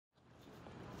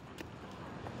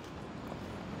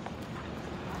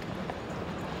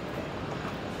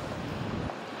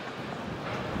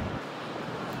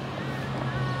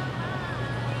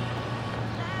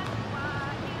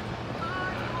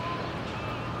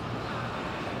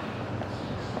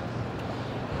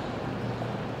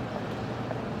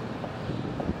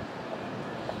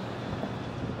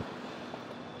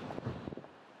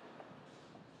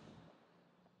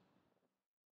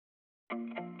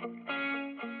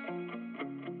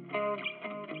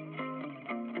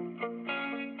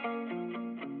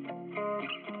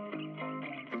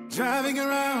Driving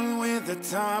around with the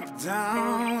top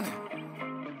down,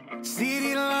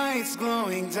 city lights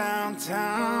glowing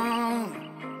downtown.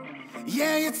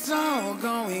 Yeah, it's all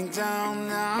going down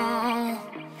now.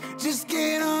 Just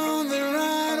get on the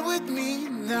ride with me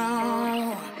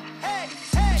now.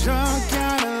 Drunk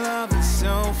out of love and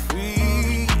so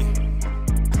free.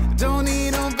 Don't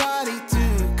need nobody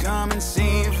to come and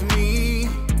save me.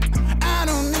 I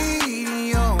don't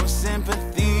need your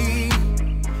sympathy.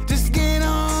 Just get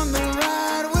on the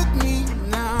ride with me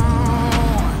now.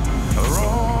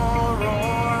 Roar,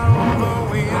 roar, the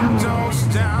windows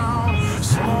down.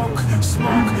 Smoke,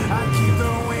 smoke, I keep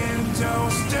the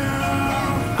windows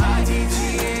down.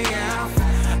 IDGAF,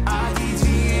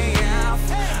 IDGAF.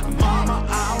 Mama,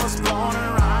 I was born to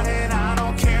ride it, I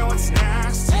don't care what's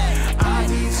next.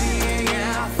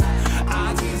 IDGAF,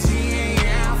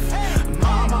 IDGAF.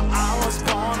 Mama, I was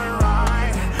born to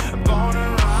ride, born to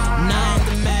ride. Now I'm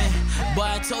the man, boy,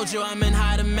 I told you I'm in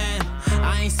high demand.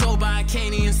 I ain't sober, I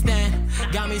can't even stand.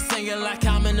 Got me singing like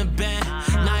I'm in a band.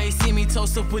 Now you see me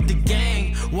toast up with the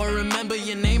gang. Won't remember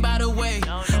your name, by the way.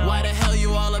 Why the hell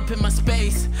you all up in my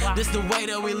space? This the way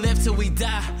that we live till we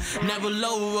die. Never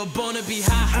low, we were born to be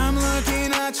high. I'm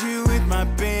looking at you with my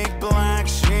big black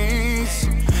shades.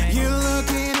 You're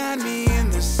looking at me in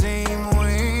the same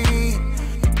way.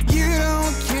 You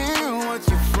don't care what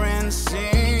your friends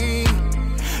say.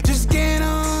 Just get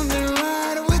on the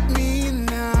ride with me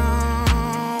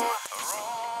now.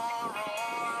 Roll,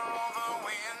 roll the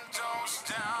windows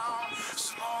down.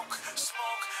 Smoke,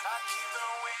 smoke, I keep the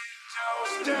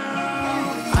windows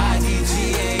down.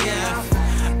 IDGAF,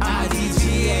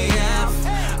 IDGAF.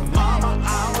 Mama, I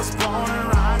was born to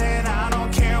ride it, I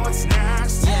don't care what's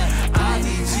next.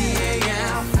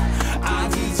 IDGAF,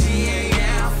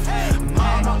 IDGAF.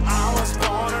 Mama, I was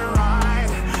born to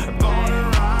ride, born to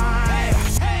ride. Hey,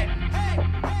 hey, hey,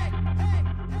 hey.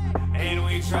 And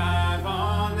we drive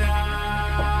all night,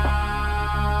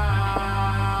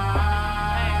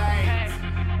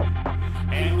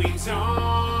 and we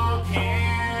don't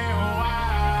care why.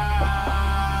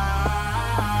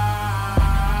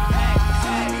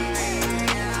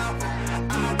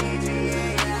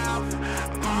 IDGAF,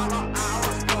 Mama, I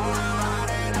was born to ride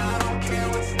it, I don't care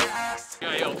what's next.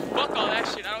 Yo, fuck all that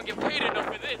shit. I don't get paid enough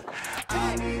for this.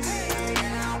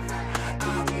 IDGAF,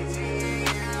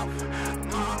 IDGAF.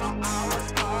 Mama, I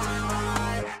was born to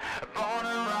ride, born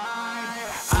to ride.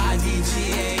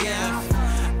 IDGAF,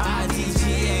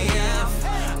 IDGAF.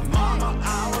 Mama, I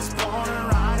was born to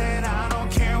ride it, I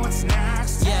don't care what's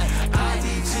next.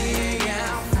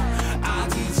 IDGAF,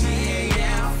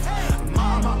 IDGAF.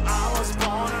 Mama, I was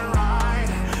born to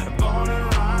ride, born to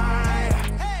ride.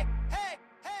 Hey, hey,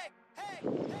 hey, hey,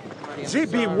 hey.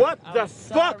 Djiby, what the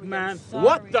fuck, man?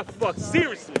 What the fuck?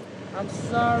 Seriously. I'm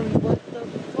sorry, what the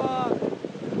fuck?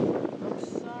 I'm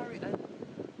sorry.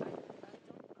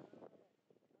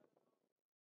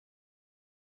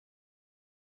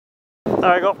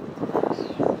 There you go.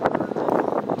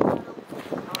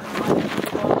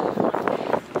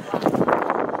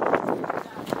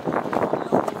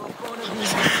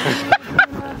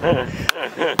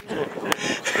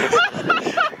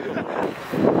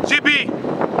 Djiby,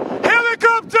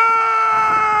 helicopter!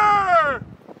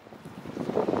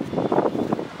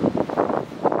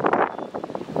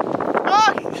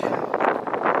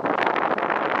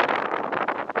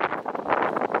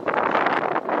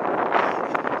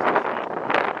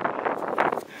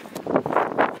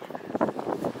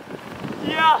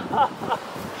 Yeah!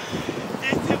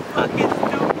 This is fucking